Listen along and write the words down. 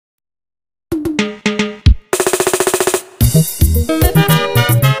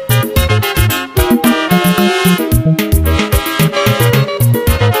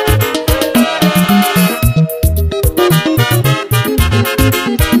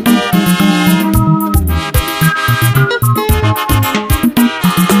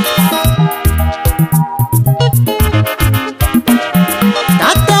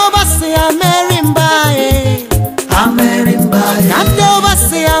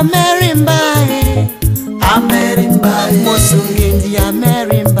amerimbae, amerimbae, Mosungendi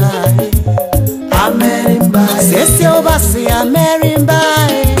amerimbae, amerimbae, Sese obasi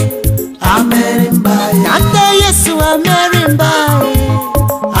amerimbae, amerimbae, Tata Yesu amerimbae,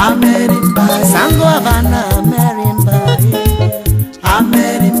 amerimbae, Sango abana amerimbae,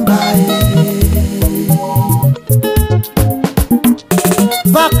 amerimbae.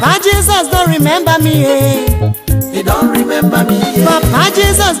 Papa Jesus don't remember me, eh. He don't remember me, yeah. Papa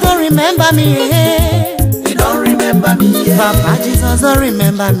Jesus don't remember me, eh. He don't remember me, yeah. Papa Jesus don't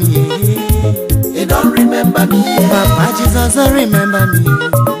remember me, eh. He don't remember me, yeah. Papa Jesus don't remember me.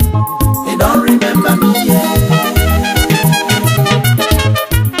 He don't remember me, yeah.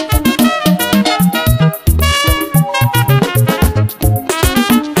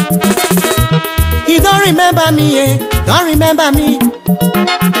 He don't remember me, eh. Don't remember me.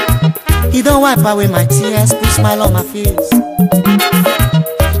 He don't wipe away my tears, put smile on my face.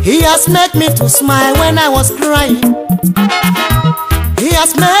 He has made me to smile when I was crying. He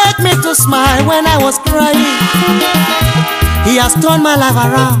has made me to smile when I was crying. He has turned my life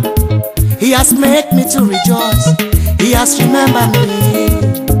around. He has made me to rejoice. He has remembered me.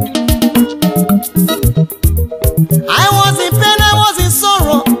 I was in pain, I was in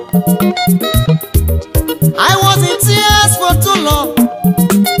sorrow, I was in tears for too long.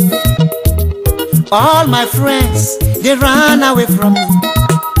 All my friends, they ran away from me.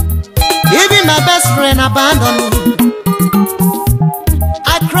 Even my best friend abandoned me.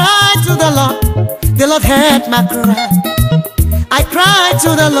 I cried to the Lord heard my cry. I cried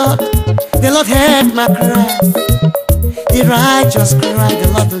to the Lord heard my cry. The righteous cry, the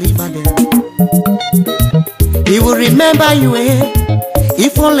Lord delivered them. He will remember you, eh,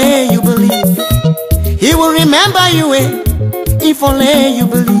 if only you believe. He will remember you, eh, if only you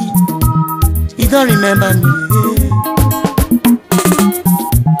believe. He don't remember me, eh.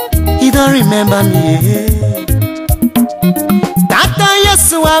 He don't remember me, eh. Tata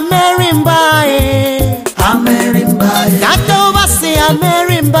Yesu amerimbae, Amerimbae, Tata obasi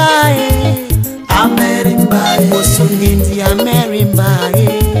amerimbae, amerimbae, Mosungendi amerimbae,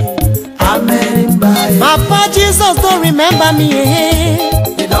 amerimbae. Papa Jesus don't remember me, eh.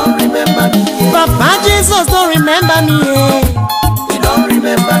 He don't remember me, yeah. Papa Jesus don't remember me, eh. He don't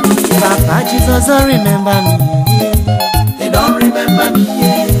remember me, yeah. Papa Jesus don't remember me. He don't remember me,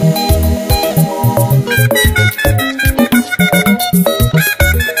 yeah.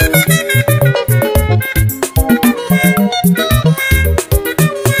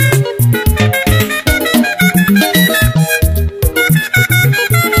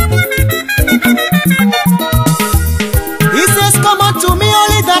 He says, come unto me,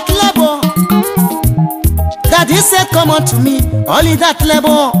 only that labor. That he said, come unto me, only that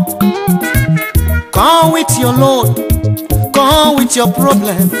labor. Come with your load, come with your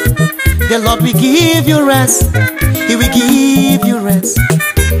problem. The Lord will give you rest. He will give you rest.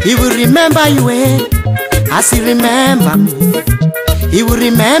 He will remember you, eh, as he remember me. He will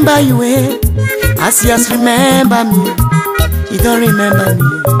remember you, eh, as he has remembered me. He don't remember me.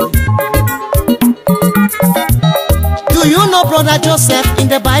 Do you know brother Joseph in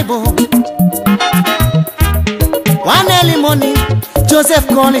the Bible? One early morning, Joseph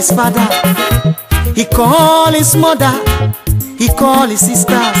called his father. He called his mother. He called his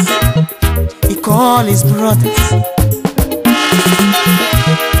sisters. He called his brothers.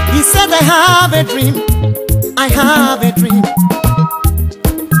 He said, I have a dream. I have a dream.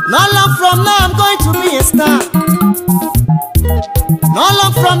 Not long from now, I'm going to be a star. Not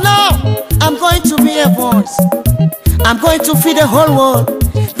long from now, I'm going to be a voice. I'm going to feed the whole world.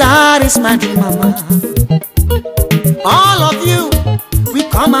 That is my dream, mama. All of you will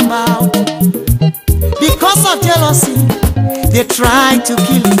come about. Because of jealousy, they tried to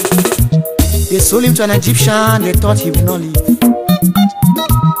kill him. They sold him to an Egyptian. They thought he would not live.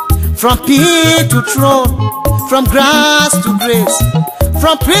 From pit to throne, from grass to grace,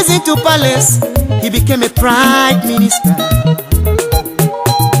 from prison to palace, he became a prime minister.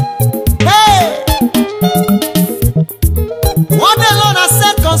 Hey! What the Lord has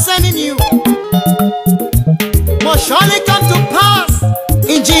said concerning you must surely come to pass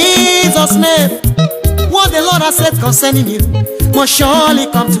in Jesus' name. What the Lord has said concerning you must surely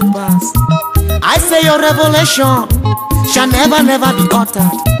come to pass. I say your revelation shall never, never be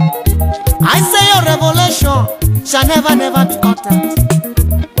uttered. I say your revelation shall never, never be uttered.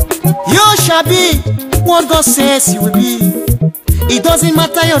 You shall be what God says you will be. It doesn't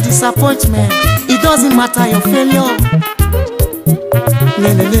matter your disappointment. It doesn't matter your failure.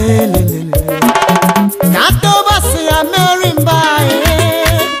 Katobasi amerimbae,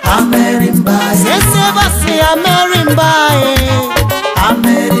 Amerimbae, Sesebasi amerimbae,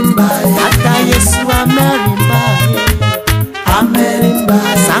 Amerimbae.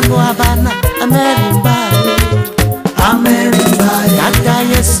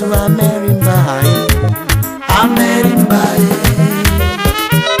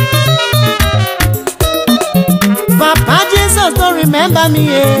 remember me.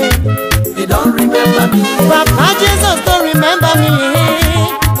 He don't remember me. Papa Jesus don't remember me.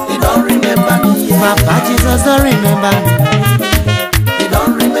 He don't remember me. Papa Jesus don't remember me. He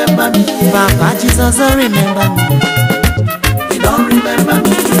don't remember me. Papa Jesus don't remember me. He don't remember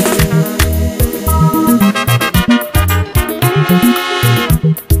me.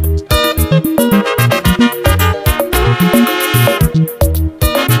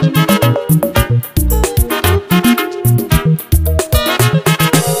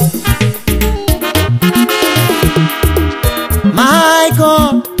 My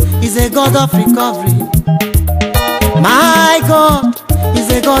God is a God of recovery. My God is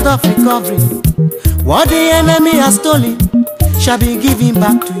a God of recovery. What the enemy has stolen shall be given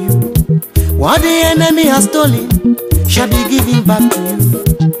back to you. What the enemy has stolen shall be given back to you.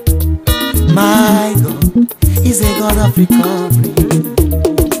 My God is a God of recovery.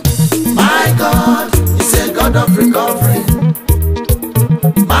 My God is a God of recovery.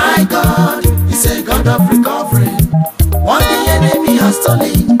 My God is a God of recovery. What the enemy has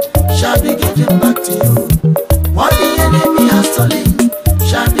stolen shall be given back to you. What the enemy has stolen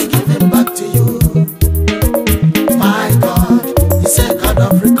shall be given back to you. My God is a God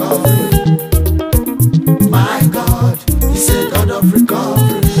of recovery. My God is a God of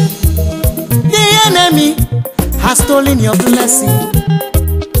recovery. The enemy has stolen your blessing.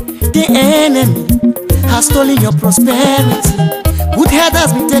 The enemy has stolen your prosperity. Good health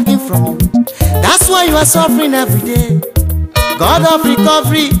has been taken from you. That's why you are suffering every day. God of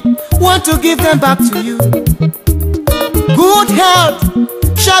recovery want to give them back to you. Good health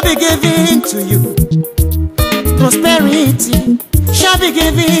shall be given to you. Prosperity shall be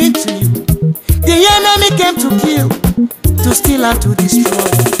given to you. The enemy came to kill, to steal and to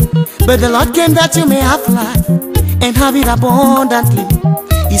destroy. But the Lord came that you may have life and have it abundantly.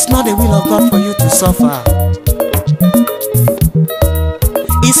 It's not the will of God for you to suffer.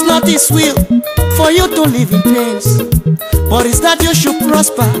 It's not His will for you to live in pains, but it's that you should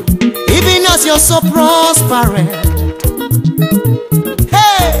prosper, even as you're so prosperous.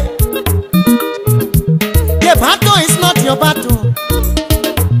 Hey! The battle is not your battle.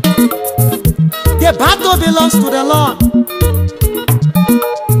 The battle belongs to the Lord.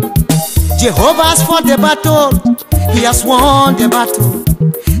 Jehovah has fought the battle. He has won the battle.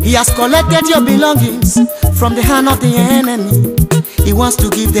 He has collected your belongings from the hand of the enemy. He wants to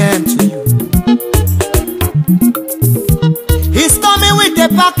give them to you. He's coming with the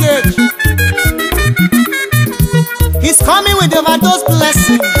package. He's coming with the overdose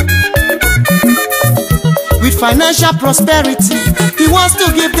blessing. With financial prosperity, He wants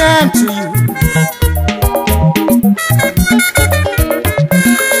to give them to you.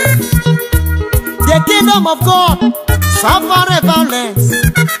 The kingdom of God suffer a violence,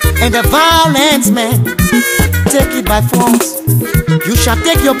 and the violent men take it by force. You shall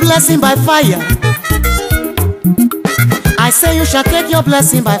take your blessing by fire. I say you shall take your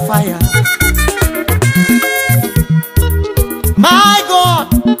blessing by fire. My God,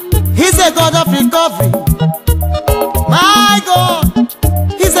 He's a God of recovery. My God,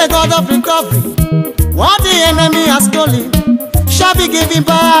 He's a God of recovery. What the enemy has stolen shall be given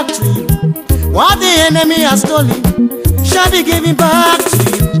back to you. What the enemy has stolen shall be given back to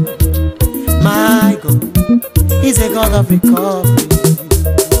you. My God, He's a God of recovery.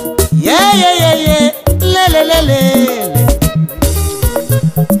 Yeah, yeah, yeah, yeah. Le, le, le, le, le.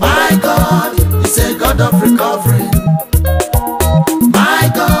 My God is a God of recovery. My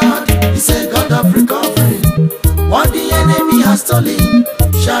God is a God of recovery. What the enemy has stolen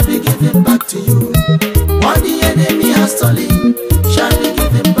shall be given back to you. What the enemy has stolen shall be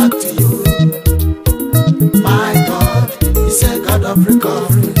given back to you. My God is a God of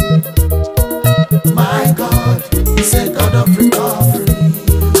recovery. My God is a God of recovery.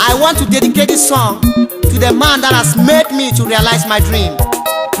 I want to dedicate this song to the man that has made me to realize my dream,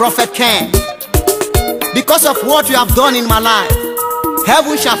 Prophet Ken. Because of what you have done in my life,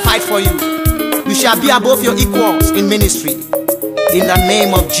 heaven shall fight for you. You shall be above your equals in ministry. In the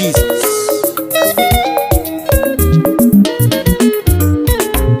name of Jesus.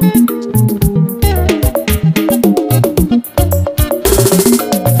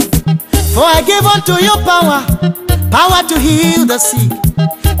 For I gave unto you power, power to heal the sick,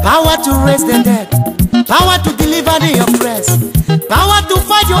 power to raise the dead, power to deliver the oppressed, power to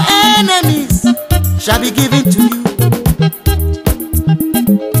fight your enemies shall be given to you.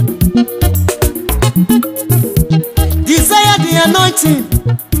 Desire the anointing,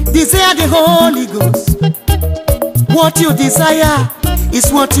 desire the Holy Ghost. What you desire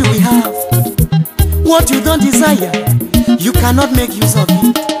is what you will have. What you don't desire, you cannot make use of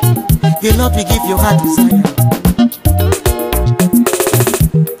it. The Lord will give your heart desire.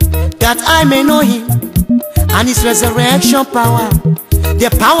 that I may know him and his resurrection power, the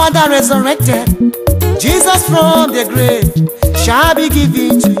power that resurrected Jesus from the grave shall be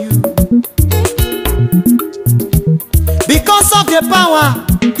given to you. Because of the power,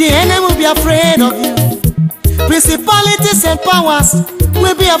 the enemy will be afraid of you. Principalities and powers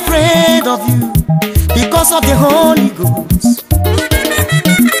will be afraid of you because of the Holy Ghost.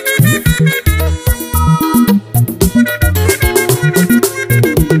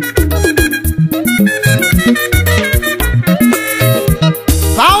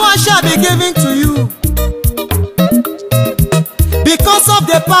 Power shall be given to you. Because of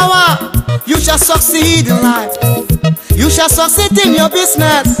the power, you shall succeed in life. You shall succeed in your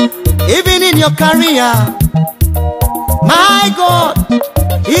business, even in your career. My God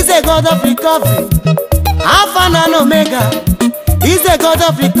is a God of recovery. Alpha and Omega is a God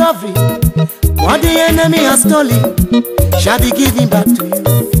of recovery. What the enemy has stolen shall be given back to you.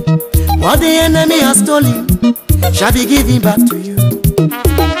 What the enemy has stolen shall be given back to you.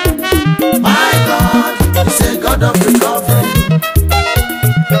 My God is a God of recovery.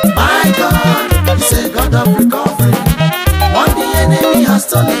 My God is a God of recovery. What the enemy has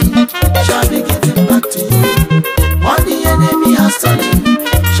stolen shall be given back to you. What the enemy has stolen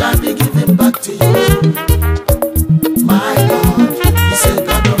shall be given back to you. My God is a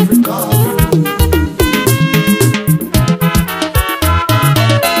God of recovery.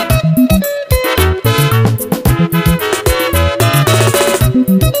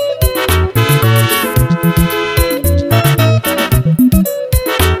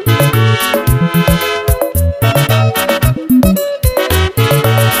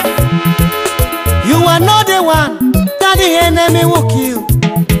 You are not the one that the enemy will kill.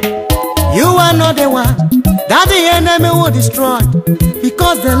 You are not the one that the enemy will destroy,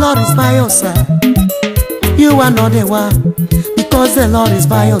 because the Lord is by your side. You are not the one, because the Lord is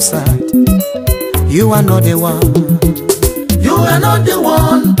by your side. You are not the one. You are not the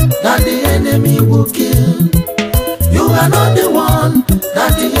one that the enemy will kill. You are not the one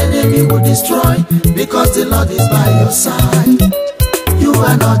that the enemy will destroy, because the Lord is by your side. You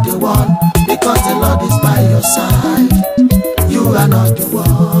are not the one, because the Lord is by your side. You are not the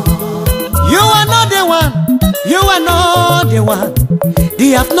one. You are not the one. You are not the one. They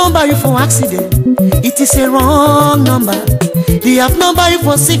have numbered you for accident. It is a wrong number. They have numbered you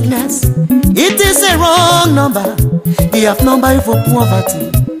for sickness. It is a wrong number. They have numbered you for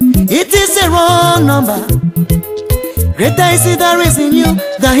poverty. It is a wrong number. Greater is he that is in you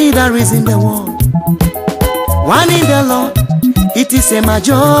than he that is in the world. One in the Lord, it is a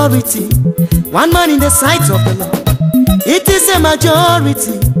majority. One man in the sight of the Lord, it is a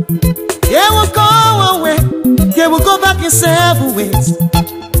majority. They will go away, they will go back in 7 ways.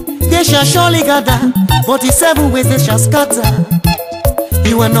 They shall surely gather, but in 7 ways they shall scatter.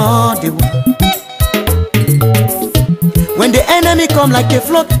 You are not the one. When the enemy come like a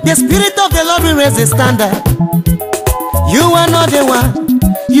flood, the Spirit of the Lord will raise the standard. You are not the one.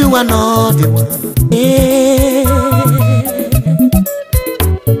 You are not the one. Yeah.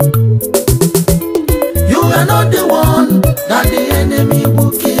 You are not the one that the enemy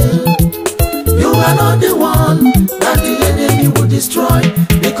will kill. You are not the one that the enemy will destroy,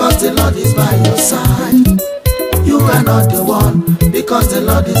 because the Lord is by your side. You are not the one, because the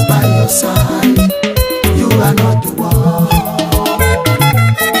Lord is by your side. You are not the one.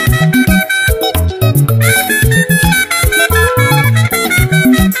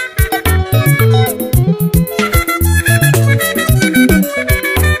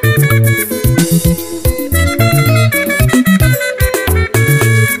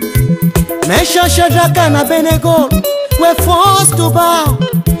 Meshach, Shadrach, and Abednego were forced to bow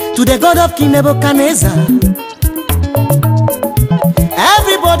to the God of King Nebuchadnezzar.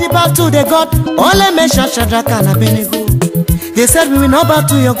 Everybody bowed to the God, only Meshach, Shadrach, and Abednego. They said, we will not bow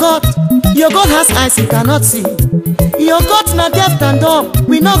to your God. Your God has eyes he cannot see. Your God not deaf and dumb.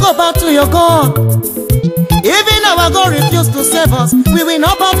 We not go bow to your God. Even our God refused to save us. We will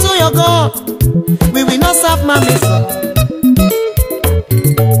not bow to your God. We will not serve man made God.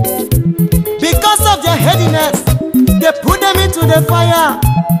 Because of their headiness, they put them into the fire.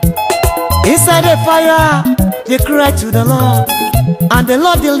 Inside the fire, they cried to the Lord, and the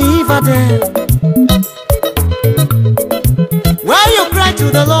Lord delivered them. When you cry to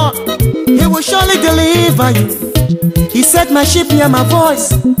the Lord, he will surely deliver you. He said, my sheep hear my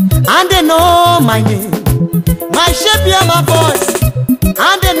voice, and they know my name. My sheep hear my voice,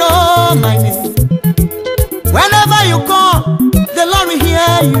 and they know my name. Whenever you call, the Lord will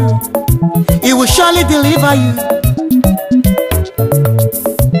hear you. He will surely deliver you.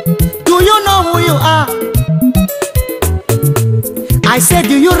 Do you know who you are? I said,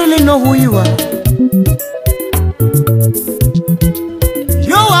 do you really know who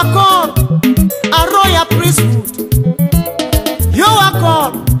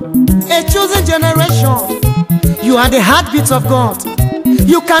a chosen generation. You are the heartbeat of God.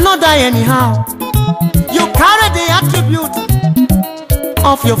 You cannot die anyhow. You carry the attribute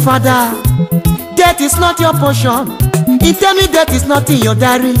of your father. Death is not your portion. Tell me death is not in your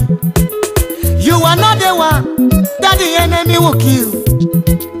diary. You are not the one that the enemy will kill.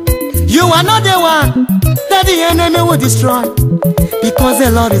 You are not the one that the enemy will destroy, because the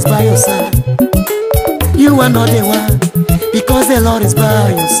Lord is by your side. You are not the one, because the Lord is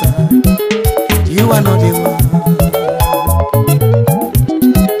by your side. You are not the one.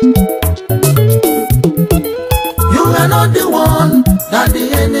 You are not the one that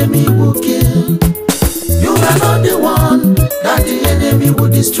the enemy will kill. You are not the one that the enemy will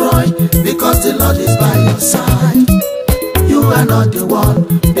destroy, because the Lord is by your side. You are not the one,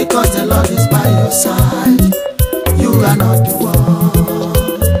 because the Lord is by your side. You are not the one.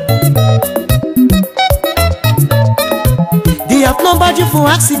 They have numbered you for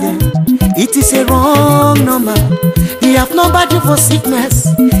accident. It is a wrong number. They have numbered you for sickness.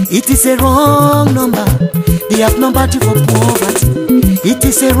 It is a wrong number. They have numbered you for poverty. It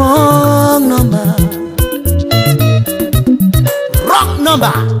is a wrong number. Wrong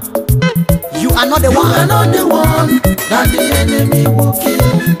number. You are not the one. You are not the one that the enemy will kill.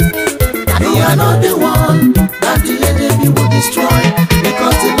 You are not the one that the enemy will destroy,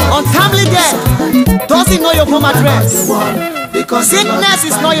 because the Lord untimely death doesn't know your home address. Sickness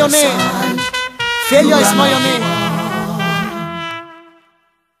is not your name. Failure is not your name.